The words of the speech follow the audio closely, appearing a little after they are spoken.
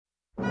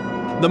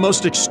The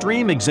most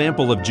extreme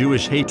example of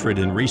Jewish hatred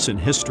in recent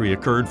history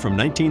occurred from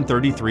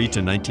 1933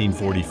 to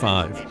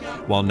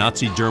 1945, while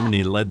Nazi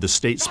Germany led the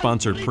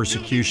state-sponsored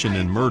persecution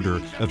and murder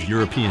of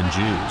European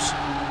Jews.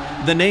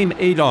 The name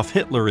Adolf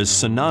Hitler is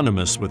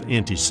synonymous with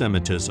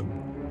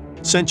anti-Semitism.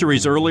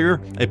 Centuries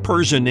earlier, a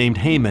Persian named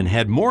Haman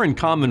had more in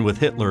common with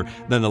Hitler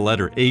than the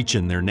letter H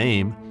in their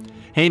name.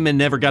 Haman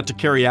never got to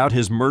carry out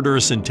his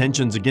murderous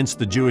intentions against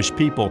the Jewish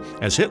people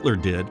as Hitler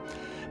did,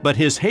 but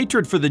his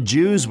hatred for the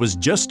Jews was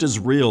just as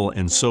real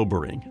and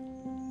sobering.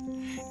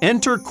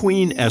 Enter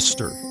Queen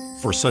Esther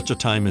for such a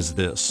time as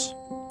this.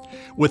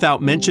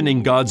 Without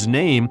mentioning God's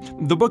name,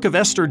 the book of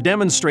Esther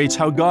demonstrates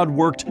how God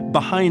worked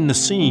behind the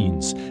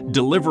scenes,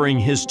 delivering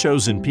His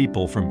chosen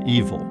people from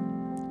evil.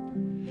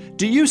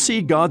 Do you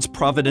see God's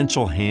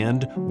providential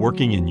hand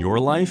working in your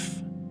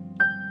life?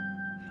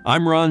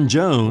 I'm Ron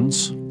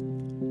Jones,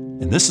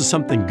 and this is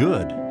Something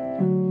Good.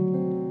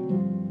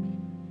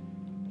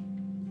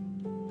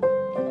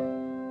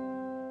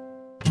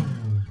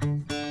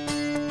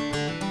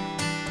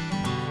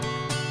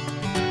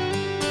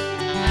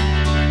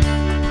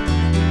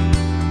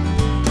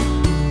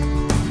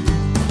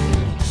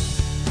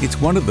 It's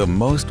one of the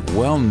most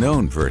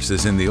well-known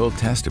verses in the Old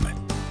Testament.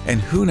 And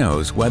who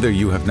knows whether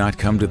you have not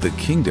come to the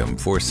kingdom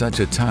for such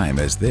a time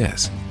as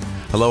this.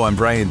 Hello, I'm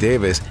Brian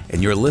Davis,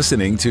 and you're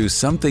listening to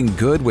Something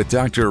Good with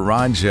Dr.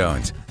 Ron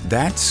Jones.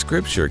 That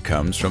scripture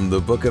comes from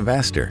the book of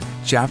Esther,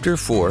 chapter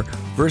 4,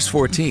 verse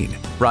 14.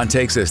 Ron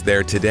takes us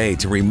there today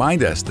to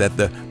remind us that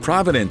the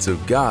providence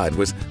of God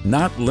was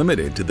not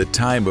limited to the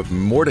time of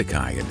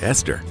Mordecai and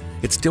Esther.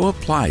 It still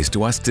applies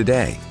to us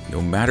today,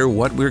 no matter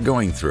what we're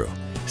going through.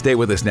 Stay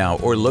with us now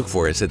or look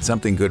for us at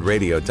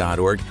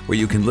somethinggoodradio.org, where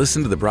you can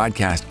listen to the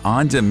broadcast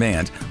on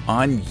demand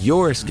on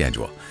your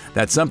schedule.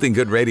 That's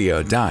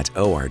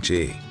somethinggoodradio.org.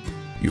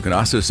 You can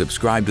also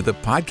subscribe to the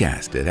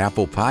podcast at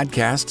Apple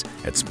Podcasts,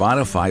 at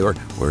Spotify, or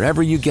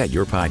wherever you get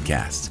your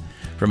podcasts.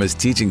 From his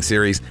teaching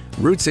series,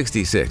 Route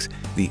 66,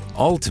 the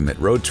ultimate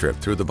road trip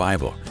through the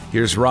Bible,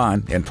 here's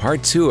Ron and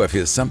part 2 of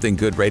his Something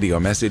Good radio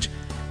message,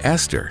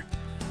 Esther,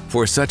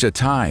 for such a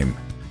time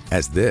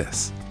as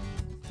this.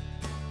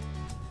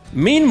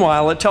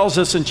 Meanwhile, it tells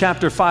us in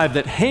chapter 5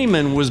 that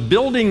Haman was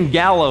building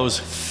gallows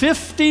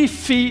 50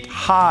 feet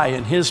high,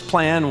 and his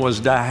plan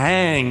was to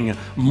hang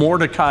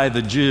Mordecai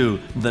the Jew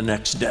the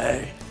next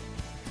day.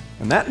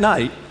 And that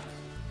night,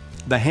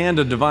 the hand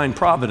of divine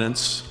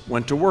providence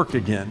went to work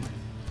again,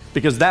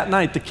 because that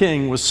night the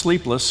king was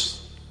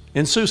sleepless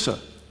in Susa.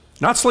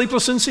 Not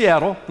sleepless in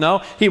Seattle,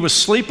 no, he was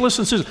sleepless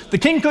in Susa. The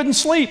king couldn't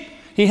sleep.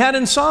 He had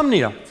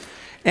insomnia.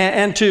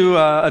 And to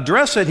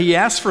address it, he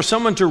asked for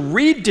someone to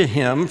read to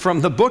him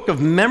from the book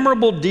of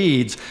Memorable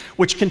Deeds,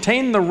 which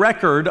contained the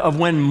record of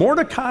when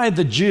Mordecai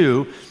the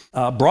Jew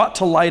brought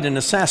to light an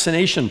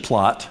assassination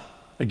plot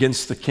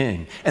against the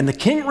king. And the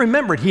king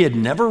remembered he had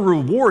never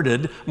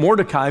rewarded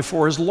Mordecai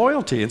for his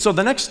loyalty. And so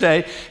the next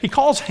day, he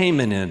calls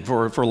Haman in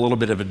for a little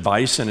bit of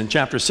advice. And in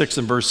chapter 6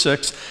 and verse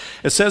 6,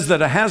 it says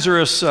that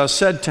Ahasuerus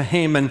said to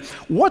Haman,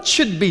 "What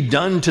should be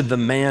done to the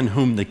man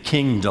whom the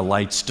king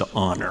delights to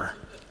honor?"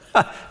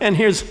 And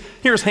here's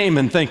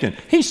Haman thinking,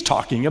 he's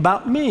talking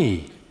about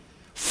me,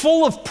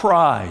 full of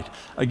pride.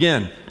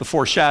 Again, the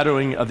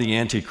foreshadowing of the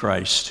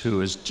Antichrist,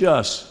 who is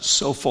just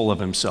so full of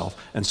himself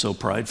and so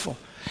prideful.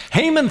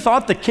 Haman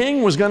thought the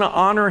king was going to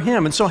honor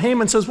him. And so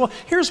Haman says, well,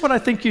 here's what I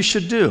think you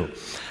should do.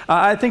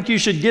 I think you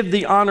should give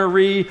the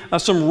honoree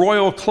some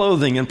royal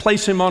clothing and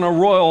place him on a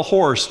royal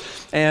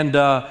horse and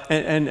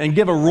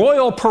give a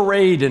royal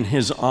parade in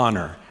his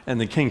honor. And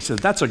the king said,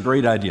 that's a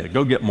great idea.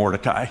 Go get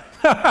Mordecai.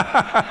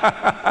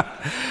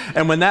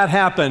 And when that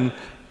happened,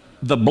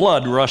 the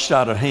blood rushed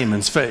out of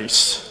Haman's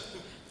face.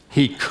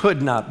 He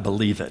could not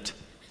believe it.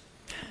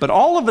 But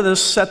all of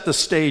this set the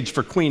stage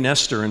for Queen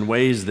Esther in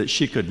ways that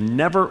she could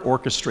never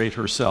orchestrate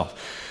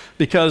herself.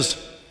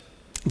 Because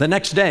the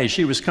next day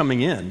she was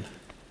coming in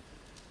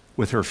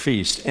with her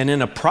feast. And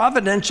in a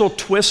providential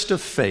twist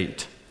of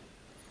fate,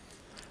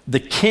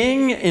 the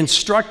king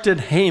instructed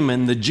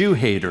Haman, the Jew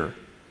hater,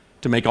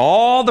 to make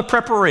all the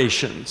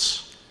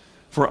preparations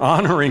for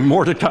honoring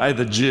Mordecai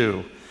the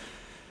Jew.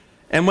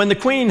 And when the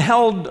queen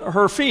held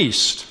her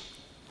feast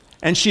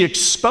and she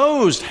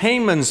exposed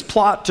Haman's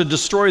plot to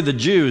destroy the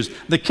Jews,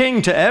 the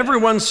king, to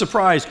everyone's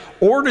surprise,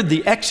 ordered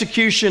the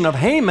execution of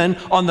Haman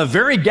on the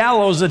very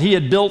gallows that he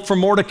had built for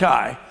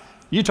Mordecai.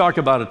 You talk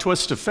about a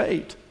twist of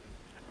fate,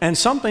 and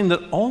something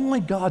that only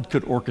God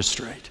could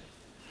orchestrate.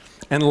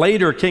 And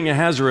later, King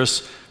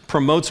Ahasuerus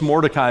promotes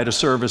Mordecai to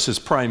serve as his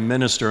prime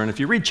minister. And if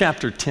you read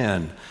chapter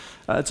 10,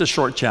 it's a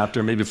short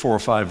chapter, maybe 4 or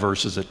 5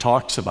 verses. It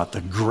talks about the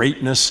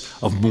greatness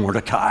of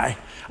Mordecai.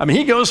 I mean,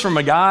 he goes from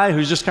a guy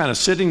who's just kind of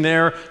sitting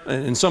there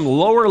in some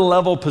lower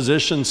level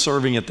position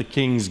serving at the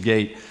king's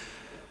gate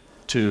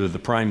to the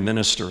prime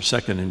minister,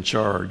 second in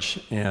charge,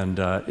 and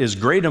is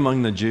great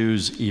among the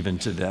Jews even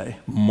today,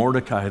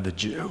 Mordecai the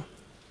Jew.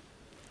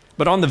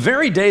 But on the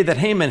very day that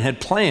Haman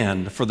had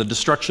planned for the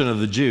destruction of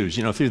the Jews,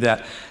 through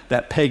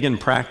that pagan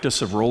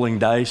practice of rolling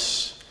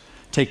dice,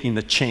 taking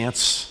the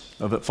chance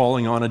of it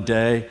falling on a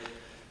day,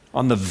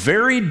 On the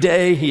very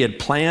day he had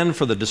planned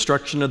for the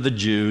destruction of the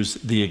Jews,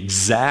 the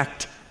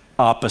exact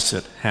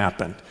opposite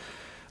happened.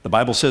 The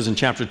Bible says in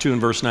chapter 2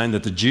 and verse 9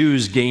 that the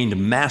Jews gained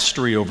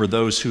mastery over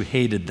those who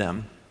hated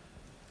them.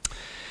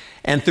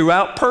 And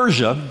throughout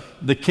Persia,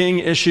 the king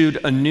issued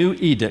a new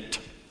edict.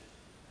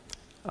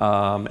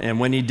 And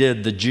when he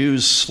did, the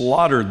Jews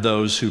slaughtered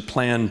those who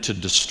planned to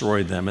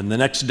destroy them. And the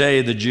next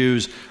day, the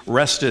Jews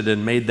rested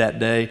and made that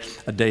day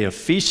a day of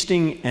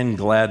feasting and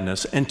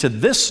gladness. And to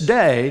this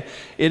day,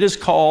 it is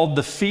called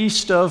the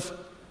Feast of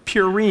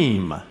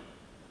Purim.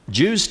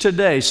 Jews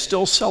today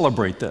still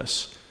celebrate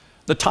this,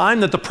 the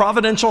time that the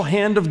providential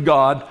hand of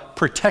God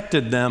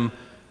protected them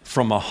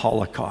from a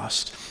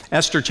Holocaust.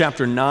 Esther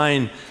chapter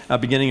 9,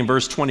 beginning in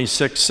verse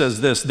 26,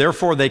 says this: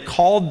 "Therefore they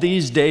called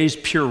these days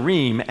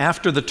Purim,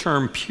 after the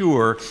term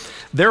pure.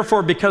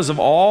 Therefore, because of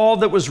all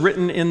that was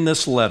written in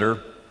this letter,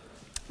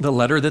 the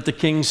letter that the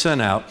king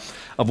sent out,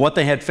 of what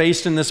they had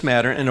faced in this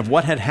matter and of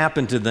what had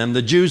happened to them,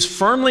 the Jews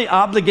firmly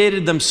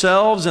obligated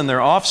themselves and their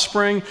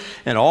offspring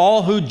and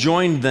all who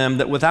joined them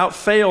that without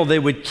fail they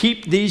would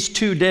keep these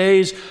 2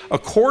 days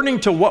according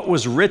to what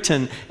was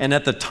written and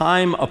at the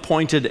time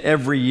appointed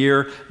every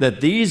year, that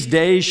these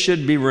days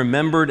should be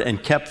remembered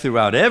and kept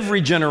throughout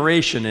every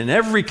generation in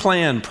every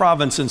clan,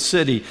 province, and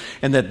city,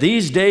 and that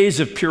these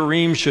days of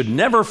Purim should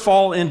never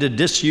fall into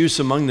disuse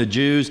among the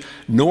Jews,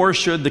 nor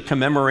should the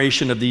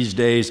commemoration of these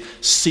days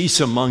cease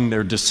among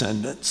their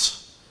descendants."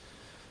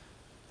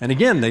 And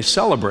again, they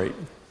celebrate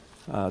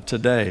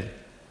today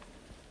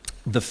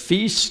the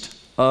Feast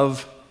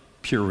of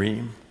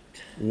Purim.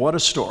 What a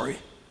story.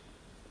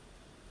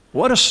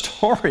 What a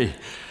story.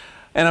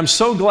 And I'm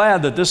so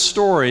glad that this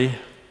story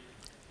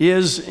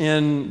is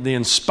in the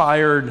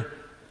inspired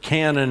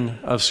canon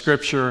of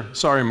Scripture.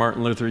 Sorry,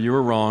 Martin Luther, you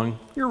were wrong.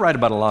 You're right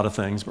about a lot of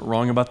things, but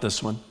wrong about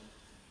this one.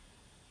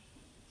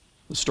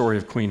 The story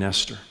of Queen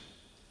Esther.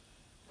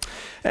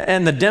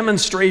 And the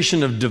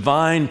demonstration of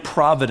divine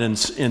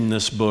providence in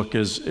this book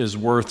is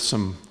worth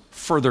some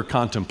further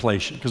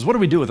contemplation. Because what do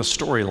we do with a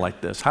story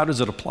like this? How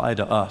does it apply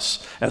to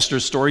us?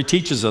 Esther's story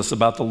teaches us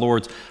about the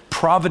Lord's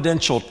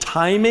providential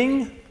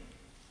timing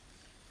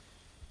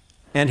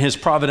and his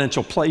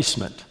providential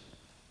placement.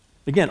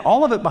 Again,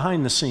 all of it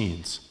behind the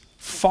scenes,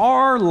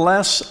 far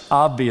less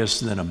obvious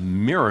than a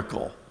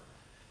miracle,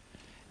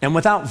 and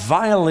without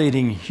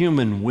violating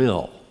human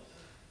will.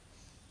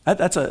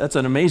 That's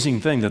an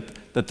amazing thing,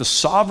 that the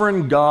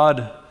sovereign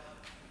God,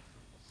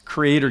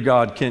 creator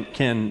God,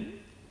 can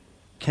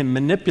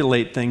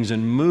manipulate things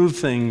and move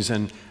things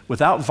and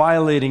without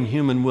violating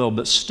human will,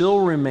 but still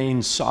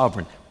remain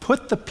sovereign.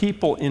 Put the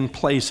people in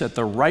place at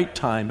the right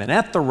time and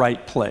at the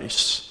right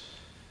place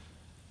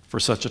for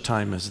such a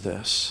time as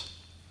this.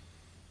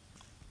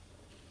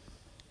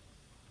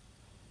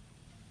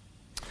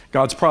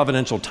 God's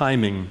providential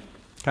timing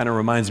kind of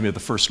reminds me of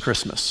the first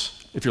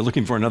Christmas. If you're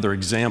looking for another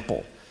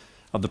example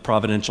of the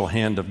providential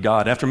hand of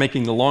God. After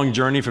making the long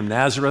journey from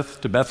Nazareth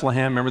to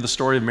Bethlehem, remember the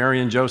story of Mary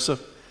and Joseph?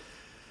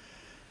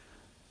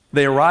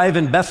 They arrive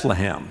in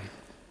Bethlehem,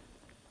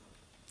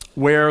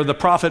 where the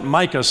prophet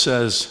Micah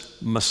says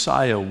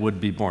Messiah would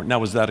be born. Now,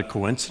 was that a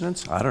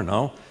coincidence? I don't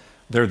know.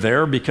 They're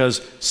there because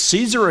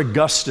Caesar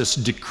Augustus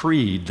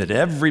decreed that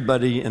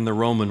everybody in the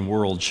Roman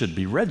world should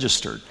be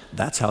registered.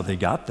 That's how they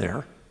got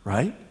there,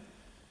 right?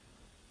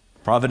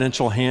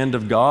 Providential hand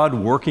of God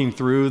working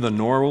through the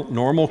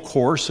normal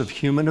course of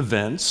human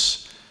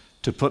events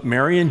to put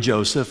Mary and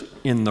Joseph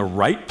in the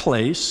right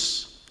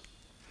place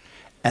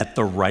at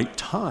the right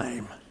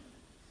time.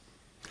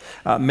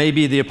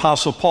 Maybe the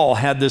Apostle Paul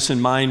had this in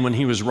mind when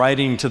he was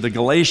writing to the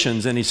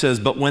Galatians, and he says,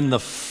 "But when the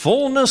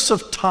fullness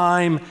of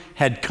time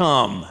had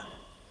come,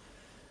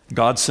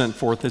 God sent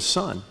forth his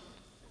Son."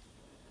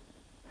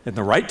 At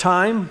the right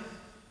time,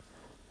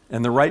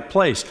 in the right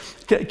place.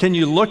 Can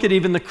you look at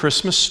even the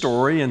Christmas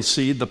story and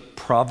see the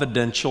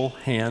providential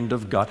hand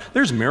of God?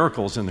 There's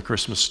miracles in the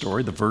Christmas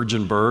story, the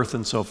virgin birth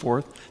and so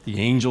forth, the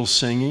angels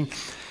singing.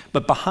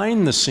 But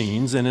behind the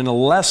scenes, and in a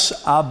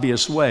less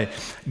obvious way,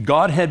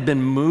 God had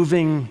been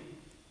moving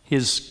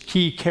his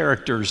key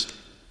characters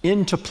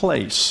into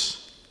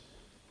place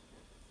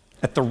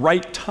at the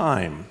right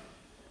time.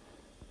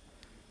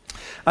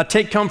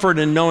 Take comfort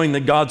in knowing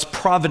that God's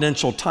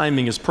providential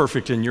timing is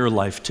perfect in your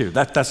life too.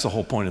 That's the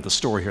whole point of the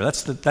story here.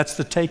 That's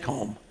the take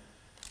home.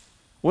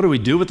 What do we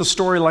do with a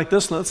story like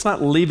this? Let's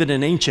not leave it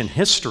in ancient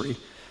history.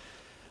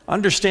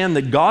 Understand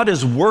that God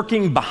is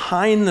working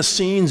behind the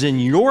scenes in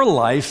your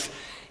life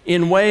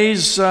in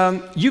ways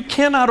you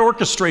cannot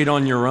orchestrate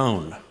on your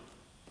own.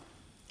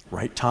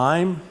 Right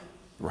time,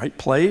 right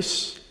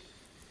place,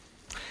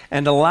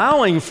 and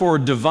allowing for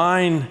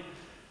divine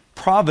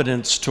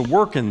providence to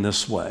work in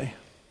this way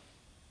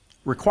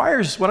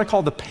requires what I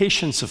call the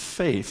patience of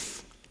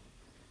faith.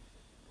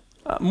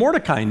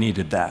 Mordecai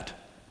needed that.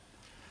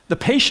 The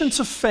patience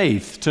of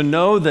faith to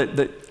know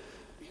that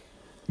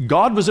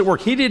God was at work.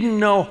 He didn't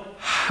know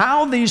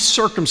how these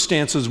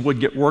circumstances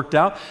would get worked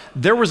out.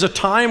 There was a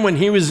time when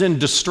he was in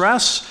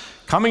distress,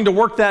 coming to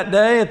work that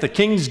day at the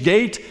king's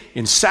gate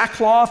in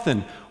sackcloth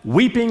and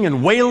weeping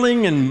and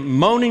wailing and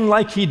moaning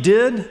like he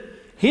did.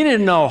 He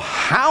didn't know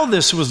how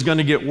this was going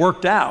to get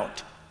worked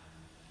out.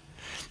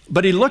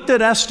 But he looked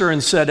at Esther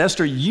and said,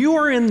 Esther, you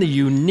are in the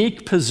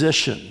unique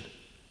position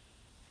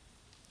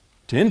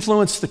to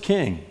influence the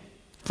king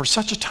for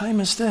such a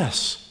time as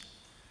this.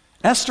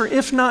 Esther,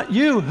 if not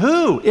you,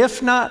 who?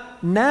 If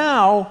not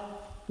now,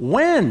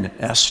 when,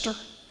 Esther?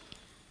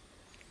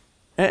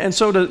 And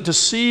so to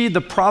see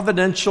the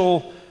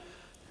providential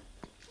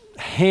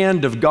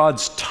hand of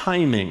God's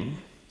timing,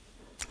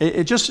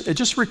 it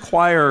just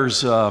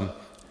requires,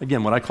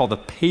 again, what I call the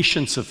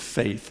patience of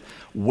faith,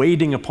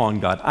 waiting upon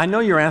God. I know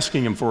you're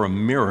asking him for a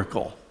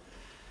miracle,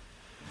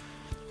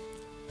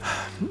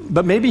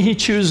 but maybe he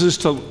chooses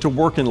to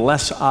work in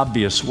less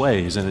obvious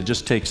ways, and it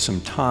just takes some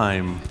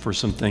time for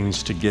some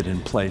things to get in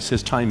place.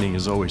 His timing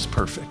is always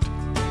perfect.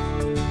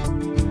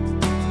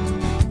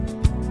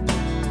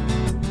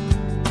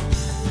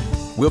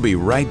 We'll be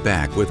right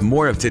back with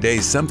more of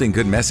today's Something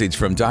Good message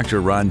from Dr.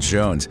 Ron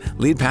Jones,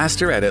 lead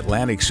pastor at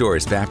Atlantic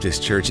Shores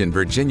Baptist Church in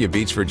Virginia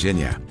Beach,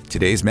 Virginia.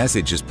 Today's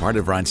message is part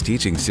of Ron's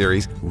teaching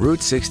series,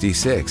 Route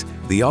 66,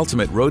 the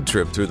ultimate road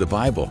trip through the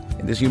Bible.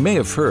 And as you may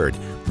have heard,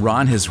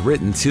 Ron has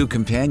written 2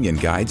 companion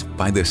guides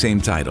by the same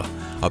title,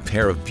 a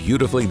pair of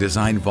beautifully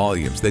designed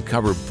volumes that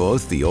cover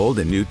both the Old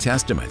and New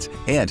Testaments,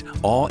 and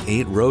all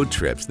 8 road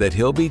trips that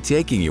he'll be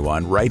taking you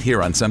on right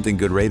here on Something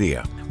Good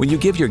Radio. When you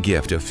give your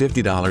gift of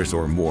 $50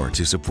 or more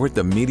to support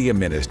the media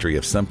ministry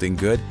of Something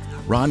Good,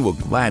 Ron will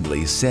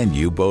gladly send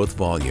you both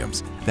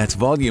volumes. That's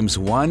volumes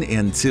 1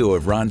 and 2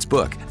 of Ron's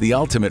book, The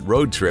Ultimate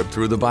Road Trip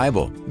Through the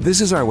Bible. This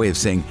is our way of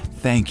saying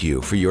thank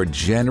you for your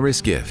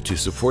generous gift to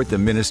support the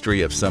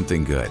ministry of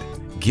Something Good.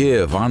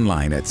 Give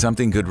online at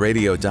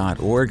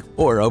somethinggoodradio.org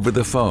or over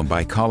the phone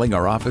by calling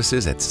our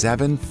offices at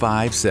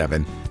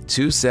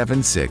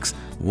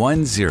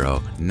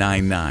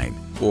 757-276-1099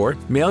 or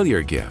mail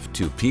your gift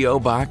to P.O.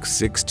 Box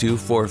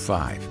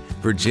 6245,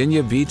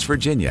 Virginia Beach,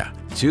 Virginia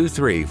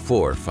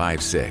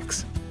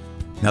 23456.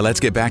 Now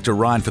let's get back to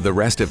Ron for the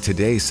rest of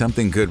today's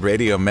Something Good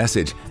Radio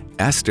message,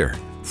 Esther,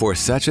 for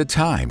such a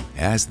time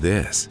as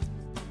this.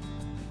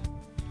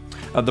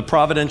 The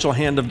providential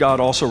hand of God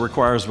also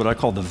requires what I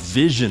call the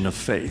vision of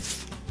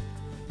faith.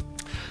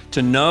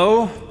 To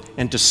know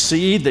and to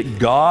see that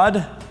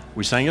God,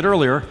 we sang it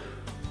earlier,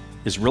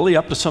 is really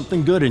up to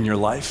something good in your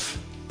life.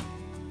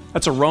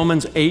 That's a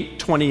Romans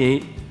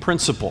 8:28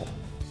 principle.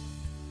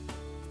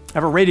 I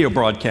have a radio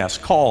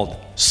broadcast called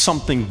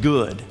Something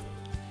Good.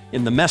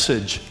 In the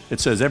message, it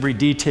says every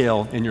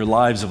detail in your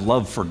lives of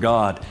love for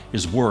God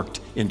is worked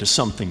into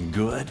something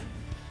good.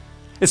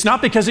 It's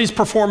not because he's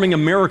performing a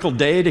miracle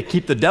day to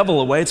keep the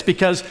devil away. It's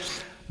because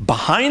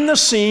behind the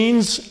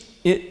scenes,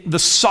 the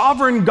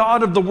sovereign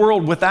God of the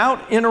world,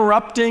 without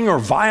interrupting or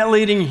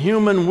violating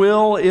human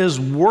will, is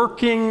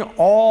working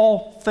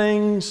all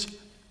things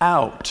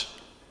out.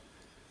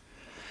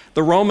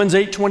 The Romans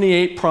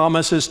 8:28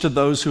 promises to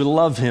those who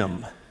love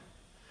him,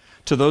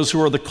 to those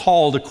who are the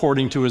called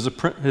according to his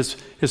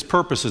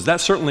purposes.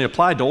 That certainly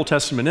applied to Old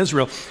Testament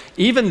Israel.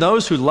 Even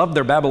those who loved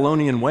their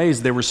Babylonian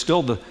ways, they were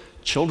still the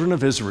children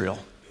of Israel.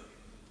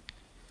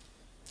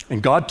 And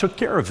God took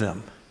care of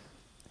them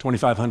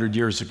 2,500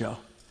 years ago.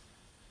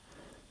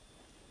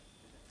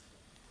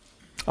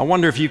 I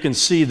wonder if you can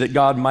see that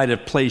God might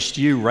have placed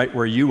you right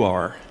where you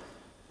are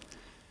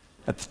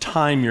at the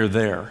time you're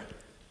there,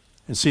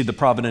 and see the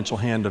providential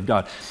hand of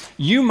God.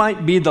 You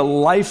might be the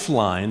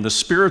lifeline, the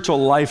spiritual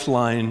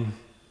lifeline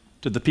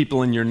to the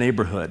people in your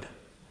neighborhood,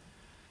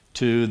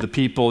 to the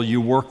people you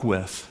work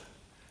with,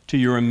 to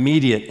your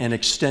immediate and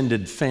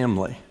extended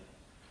family.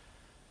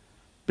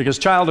 Because,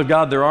 child of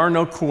God, there are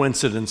no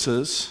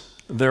coincidences.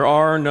 There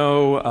are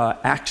no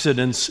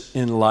accidents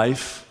in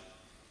life.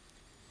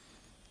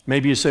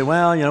 Maybe you say,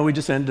 well, we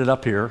just ended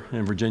up here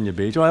in Virginia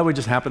Beach. Well, we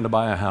just happened to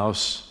buy a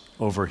house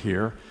over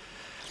here.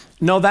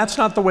 No, that's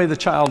not the way the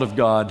child of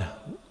God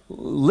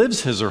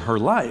lives his or her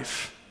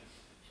life.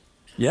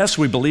 Yes,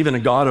 we believe in a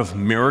God of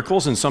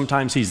miracles, and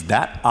sometimes he's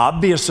that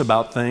obvious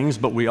about things,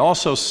 but we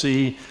also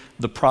see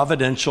the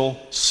providential,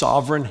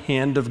 sovereign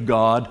hand of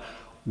God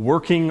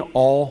working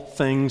all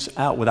things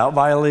out without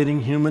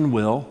violating human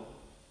will.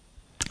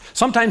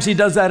 Sometimes he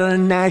does that at a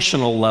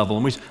national level,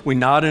 and we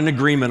nod in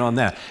agreement on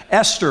that.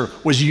 Esther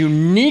was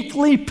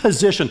uniquely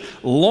positioned,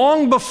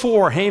 long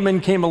before Haman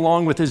came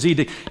along with his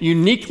edict,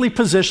 uniquely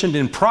positioned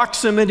in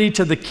proximity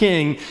to the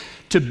king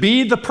to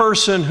be the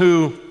person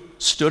who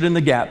stood in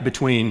the gap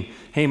between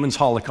Haman's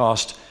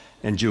Holocaust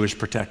and Jewish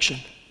protection.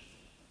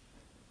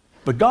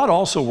 But God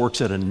also works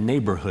at a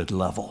neighborhood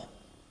level.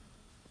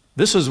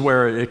 This is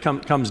where it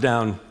comes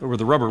down, where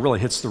the rubber really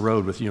hits the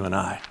road with you and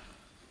I.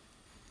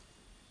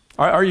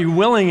 Are you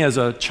willing as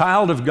a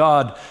child of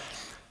God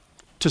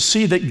to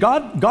see that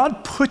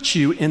God put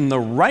you in the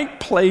right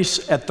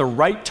place at the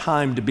right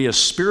time to be a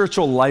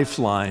spiritual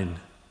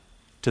lifeline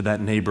to that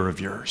neighbor of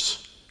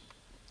yours?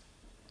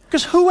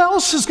 Because who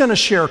else is going to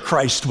share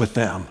Christ with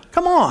them?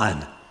 Come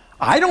on.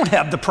 I don't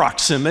have the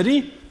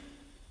proximity.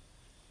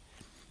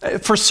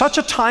 For such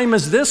a time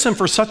as this and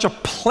for such a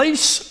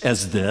place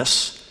as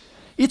this,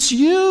 it's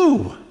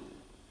you.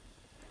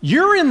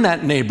 You're in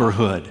that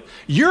neighborhood.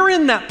 You're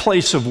in that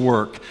place of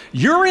work.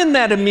 You're in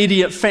that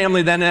immediate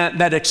family,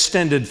 that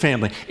extended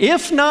family.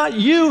 If not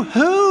you,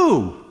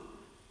 who?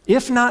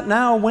 If not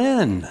now,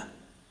 when?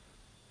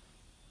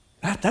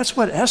 That's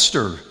what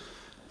Esther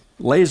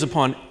lays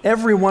upon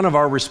every one of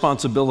our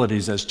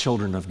responsibilities as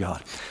children of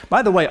God.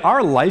 By the way,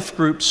 our life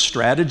group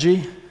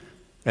strategy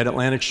at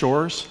Atlantic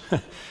Shores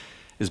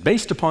is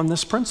based upon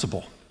this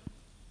principle.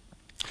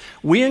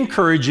 We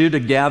encourage you to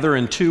gather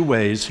in two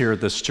ways here at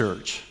this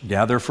church.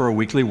 Gather for a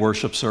weekly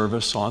worship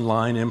service,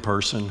 online, in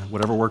person,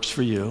 whatever works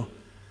for you.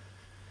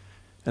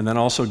 And then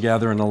also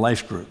gather in a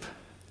life group.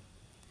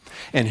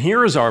 And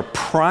here is our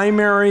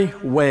primary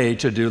way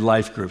to do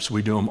life groups.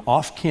 We do them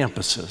off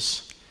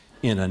campuses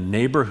in a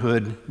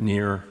neighborhood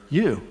near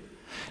you.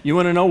 You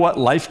want to know what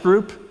life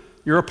group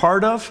you're a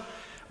part of?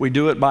 We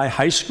do it by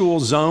high school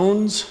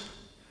zones.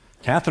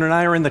 Catherine and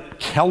I are in the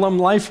Kellam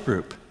Life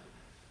Group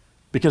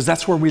because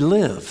that's where we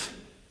live.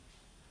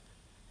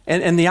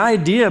 And the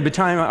idea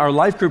behind our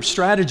life group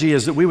strategy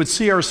is that we would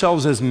see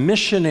ourselves as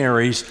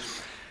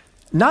missionaries,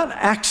 not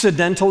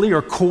accidentally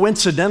or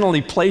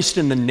coincidentally placed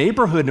in the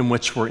neighborhood in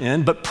which we're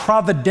in, but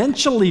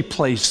providentially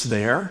placed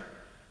there.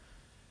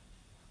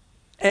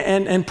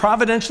 And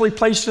providentially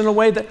placed in a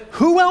way that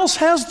who else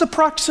has the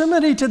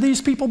proximity to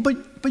these people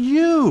but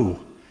you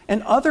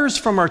and others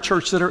from our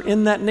church that are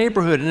in that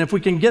neighborhood. And if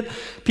we can get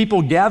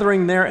people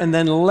gathering there and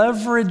then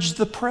leverage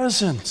the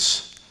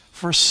presence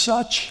for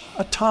such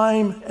a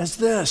time as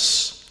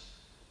this.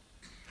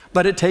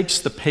 But it takes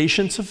the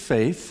patience of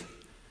faith.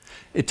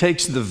 It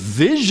takes the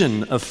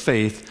vision of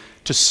faith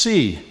to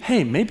see,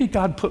 hey, maybe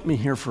God put me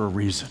here for a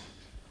reason.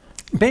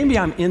 Maybe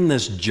I'm in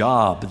this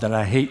job that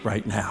I hate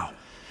right now,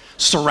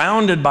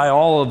 surrounded by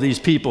all of these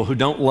people who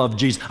don't love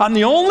Jesus. I'm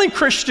the only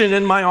Christian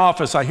in my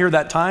office. I hear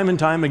that time and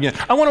time again.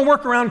 I want to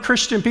work around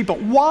Christian people.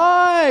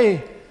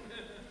 Why?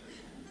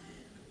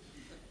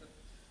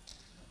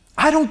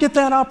 I don't get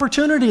that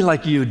opportunity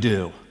like you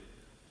do.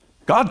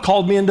 God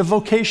called me into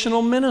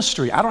vocational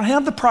ministry. I don't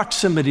have the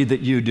proximity that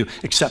you do,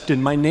 except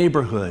in my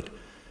neighborhood,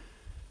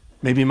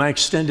 maybe my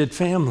extended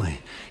family.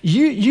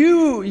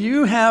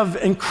 You have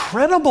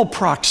incredible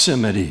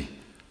proximity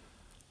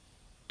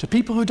to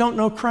people who don't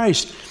know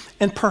Christ.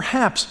 And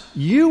perhaps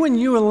you and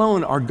you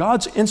alone are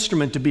God's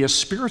instrument to be a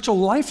spiritual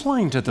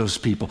lifeline to those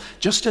people,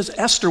 just as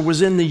Esther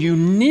was in the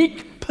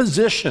unique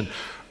position,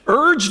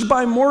 urged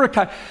by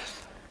Mordecai.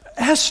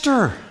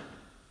 Esther,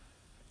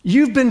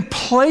 you've been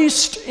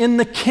placed in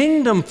the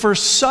kingdom for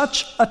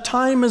such a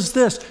time as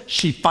this.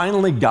 She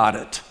finally got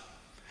it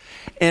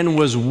and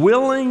was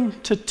willing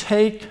to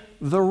take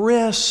the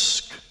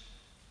risk.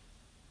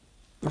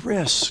 The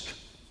risk.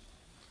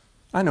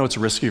 I know it's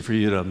risky for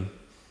you to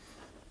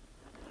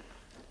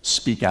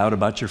speak out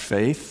about your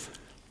faith.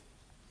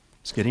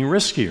 It's getting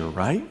riskier,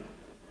 right?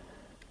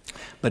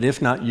 But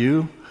if not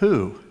you,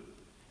 who?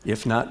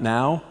 If not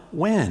now,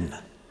 when?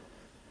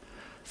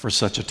 For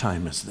such a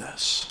time as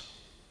this.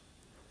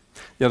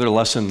 The other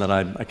lesson that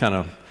I kind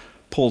of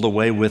pulled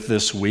away with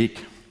this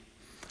week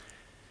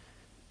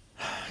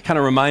kind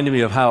of reminded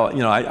me of how,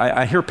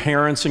 I hear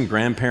parents and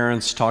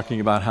grandparents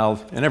talking about how,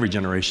 and every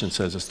generation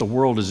says this, the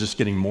world is just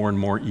getting more and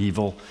more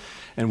evil,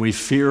 and we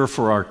fear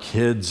for our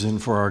kids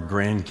and for our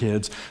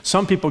grandkids.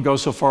 Some people go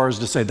so far as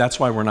to say that's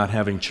why we're not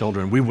having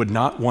children. We would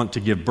not want to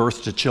give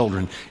birth to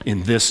children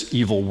in this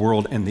evil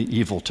world and the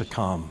evil to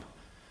come.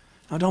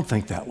 Now, don't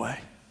think that way.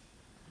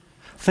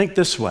 Think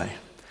this way,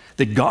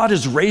 that God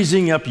is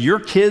raising up your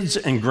kids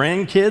and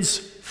grandkids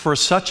for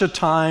such a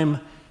time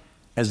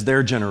as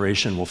their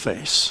generation will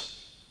face.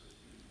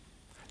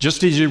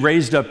 Just as He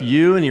raised up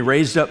you and He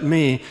raised up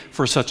me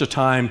for such a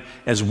time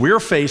as we're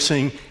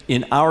facing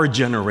in our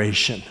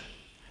generation.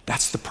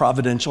 That's the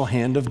providential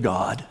hand of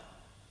God.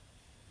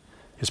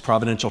 His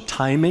providential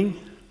timing,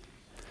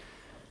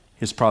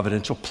 His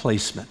providential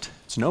placement.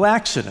 It's no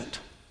accident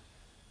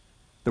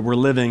that we're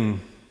living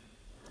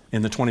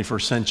in the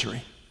 21st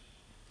century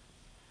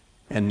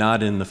and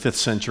not in the 5th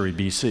century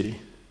BC.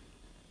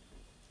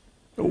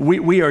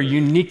 We are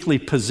uniquely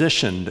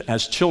positioned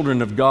as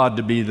children of God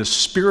to be the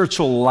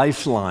spiritual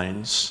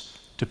lifelines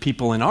to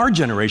people in our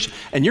generation.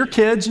 And your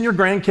kids and your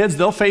grandkids,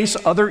 they'll face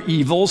other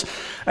evils.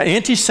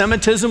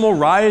 Anti-Semitism will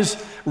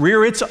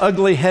rear its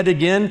ugly head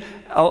again,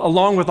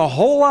 along with a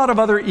whole lot of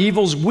other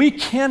evils we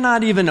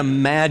cannot even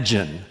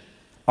imagine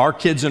our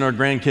kids and our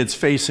grandkids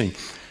facing.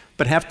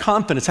 But have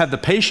confidence, have the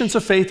patience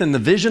of faith and the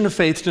vision of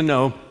faith to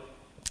know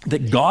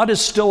that God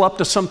is still up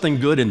to something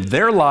good in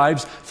their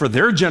lives for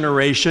their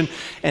generation,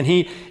 and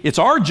it's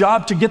our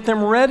job to get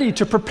them ready,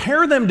 to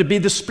prepare them to be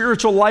the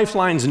spiritual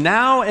lifelines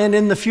now and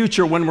in the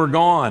future when we're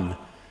gone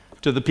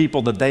to the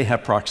people that they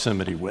have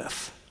proximity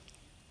with.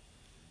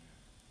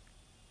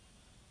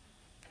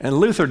 And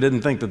Luther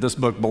didn't think that this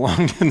book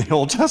belonged in the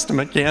Old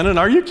Testament canon.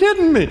 Are you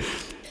kidding me?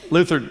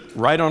 Luther,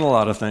 right on a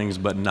lot of things,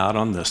 but not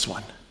on this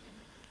one.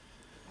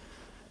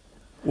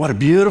 What a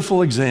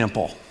beautiful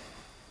example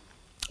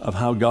of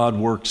how God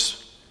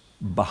works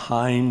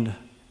behind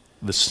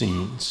the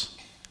scenes.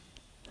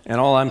 And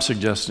all I'm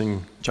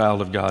suggesting,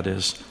 child of God,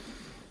 is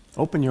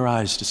open your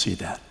eyes to see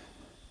that.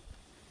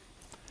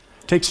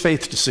 It takes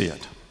faith to see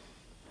it.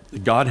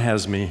 God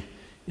has me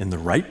in the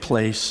right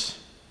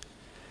place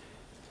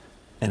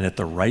and at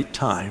the right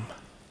time.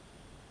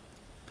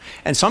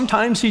 And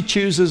sometimes he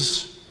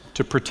chooses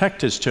to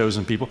protect his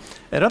chosen people.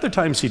 At other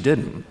times he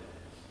didn't.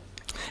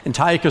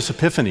 Antiochus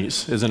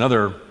Epiphanes is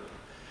another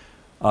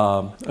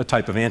a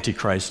type of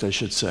antichrist, I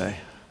should say.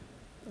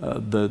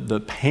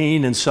 The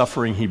pain and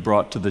suffering he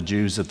brought to the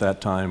Jews at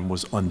that time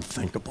was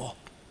unthinkable.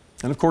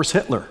 And of course,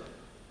 Hitler.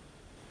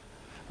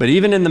 But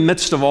even in the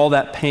midst of all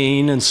that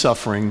pain and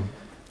suffering,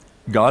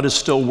 God is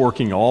still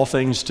working all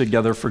things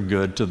together for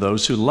good to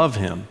those who love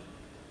him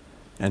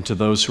and to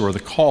those who are the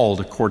called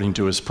according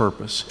to his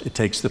purpose. It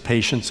takes the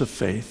patience of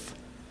faith.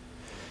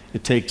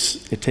 It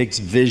takes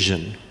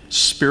vision,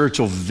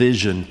 spiritual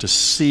vision, to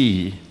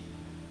see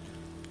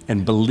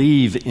and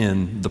believe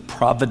in the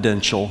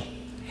providential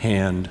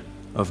hand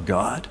of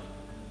God.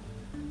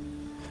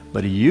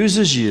 But he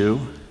uses you,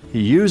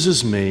 he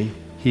uses me,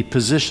 he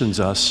positions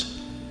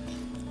us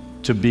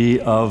to be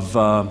of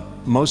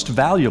most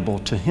valuable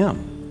to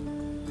him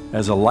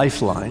as a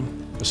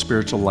lifeline, a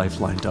spiritual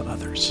lifeline to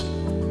others.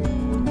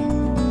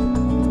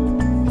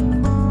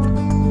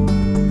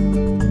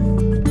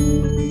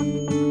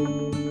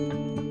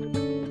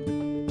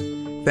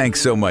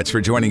 Thanks so much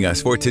for joining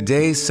us for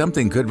today's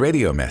Something Good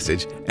radio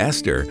message,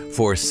 Esther,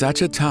 for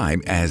such a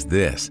time as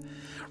this.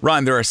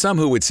 Ron, there are some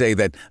who would say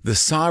that the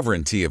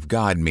sovereignty of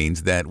God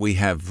means that we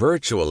have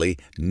virtually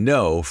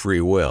no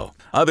free will.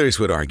 Others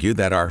would argue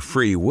that our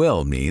free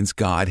will means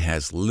God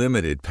has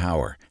limited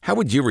power. How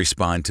would you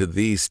respond to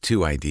these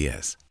two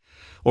ideas?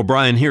 Well,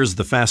 Brian, here's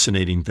the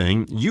fascinating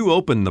thing. You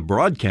opened the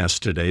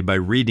broadcast today by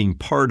reading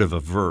part of a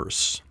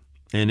verse.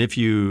 And if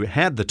you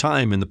had the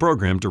time in the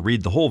program to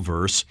read the whole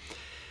verse,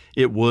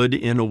 it would,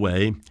 in a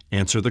way,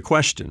 answer the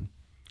question.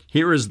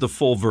 Here is the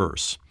full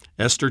verse,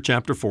 Esther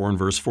chapter 4 and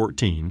verse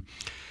 14.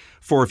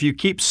 For if you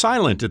keep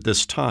silent at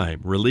this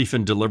time, relief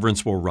and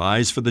deliverance will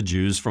rise for the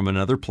Jews from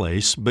another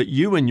place, but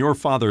you and your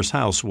father's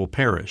house will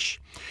perish.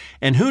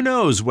 And who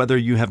knows whether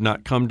you have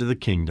not come to the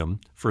kingdom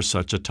for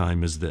such a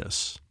time as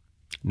this?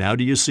 Now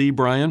do you see,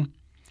 Brian?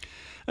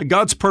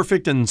 God's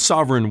perfect and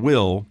sovereign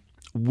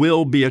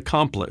will be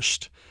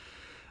accomplished,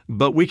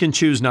 but we can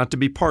choose not to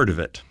be part of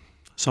it,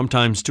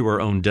 sometimes to our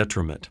own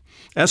detriment.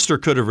 Esther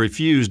could have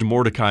refused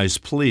Mordecai's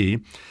plea,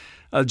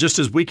 just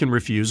as we can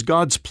refuse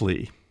God's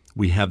plea.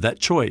 We have that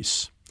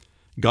choice.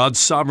 God's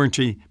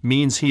sovereignty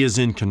means he is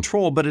in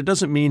control, but it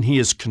doesn't mean he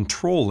is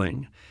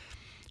controlling.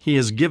 He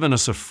has given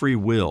us a free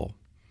will.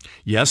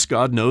 Yes,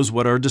 God knows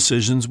what our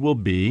decisions will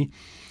be,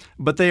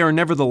 but they are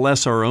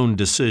nevertheless our own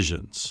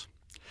decisions.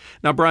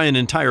 Now, Brian,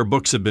 entire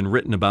books have been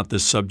written about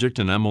this subject,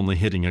 and I'm only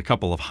hitting a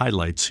couple of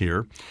highlights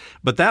here.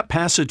 But that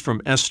passage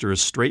from Esther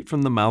is straight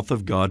from the mouth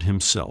of God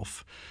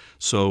himself.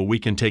 So we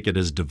can take it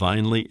as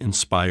divinely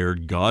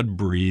inspired,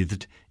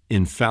 God-breathed,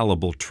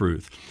 infallible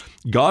truth.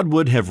 God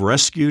would have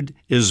rescued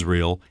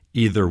Israel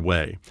either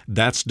way.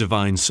 That's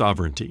divine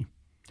sovereignty.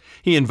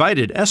 He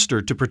invited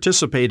Esther to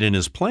participate in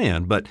his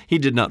plan, but he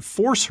did not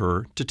force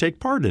her to take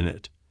part in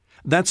it.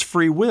 That's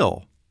free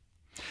will.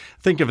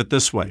 Think of it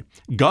this way.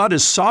 God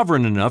is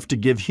sovereign enough to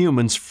give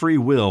humans free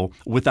will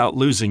without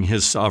losing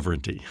his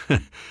sovereignty.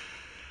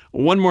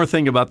 One more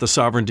thing about the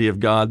sovereignty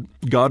of God.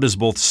 God is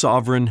both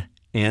sovereign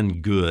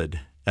and good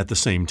at the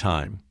same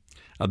time.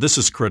 This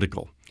is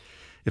critical.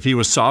 If he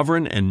was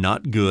sovereign and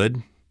not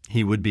good,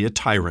 he would be a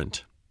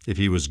tyrant. If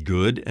he was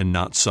good and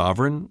not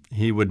sovereign,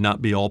 he would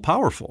not be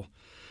all-powerful.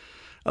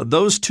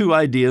 Those two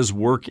ideas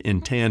work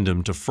in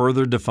tandem to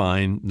further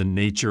define the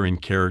nature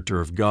and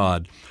character of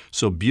God,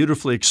 so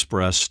beautifully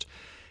expressed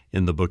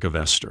in the book of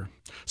Esther.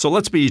 So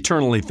let's be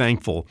eternally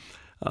thankful,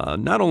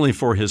 not only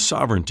for his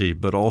sovereignty,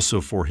 but also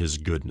for his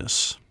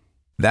goodness.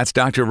 That's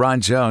Dr.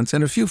 Ron Jones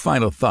and a few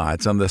final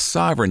thoughts on the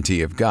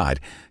sovereignty of God,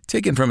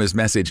 taken from his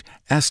message,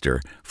 Esther,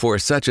 for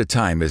such a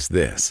time as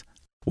this.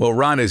 Well,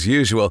 Ron, as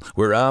usual,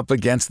 we're up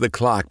against the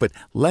clock, but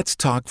let's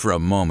talk for a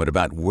moment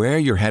about where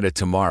you're headed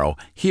tomorrow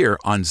here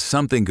on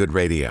Something Good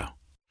Radio.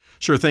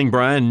 Sure thing,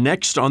 Brian.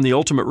 Next on the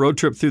Ultimate Road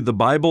Trip Through the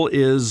Bible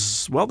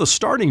is, the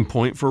starting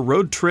point for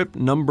road trip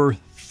number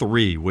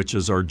 3, which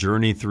is our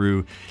journey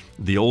through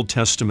the Old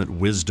Testament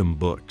wisdom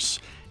books.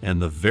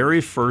 And the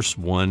very first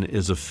one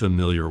is a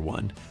familiar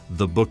one,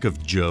 the book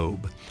of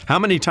Job. How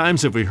many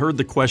times have we heard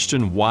the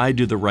question, why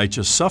do the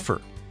righteous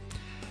suffer?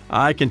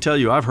 I can tell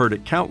you I've heard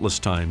it countless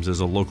times as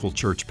a local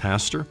church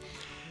pastor.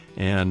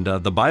 And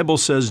the Bible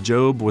says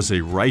Job was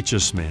a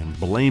righteous man,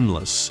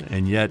 blameless,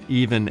 and yet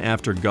even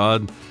after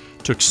God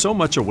took so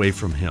much away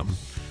from him,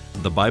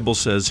 the Bible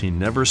says he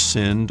never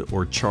sinned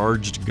or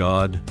charged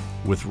God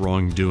with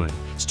wrongdoing.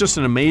 It's just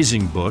an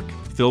amazing book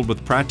filled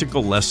with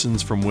practical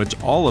lessons from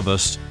which all of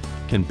us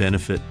can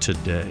benefit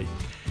today.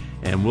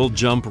 And we'll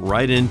jump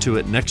right into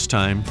it next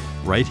time,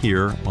 right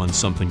here on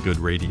Something Good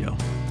Radio.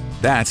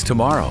 That's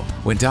tomorrow,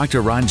 when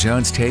Dr. Ron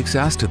Jones takes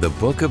us to the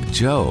book of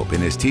Job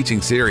in his teaching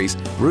series,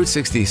 Route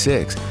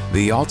 66,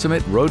 the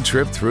ultimate road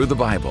trip through the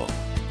Bible.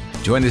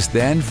 Join us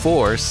then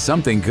for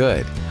Something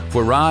Good.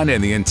 For Ron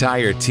and the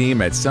entire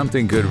team at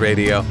Something Good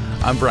Radio,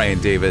 I'm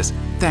Brian Davis.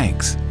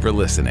 Thanks for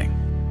listening.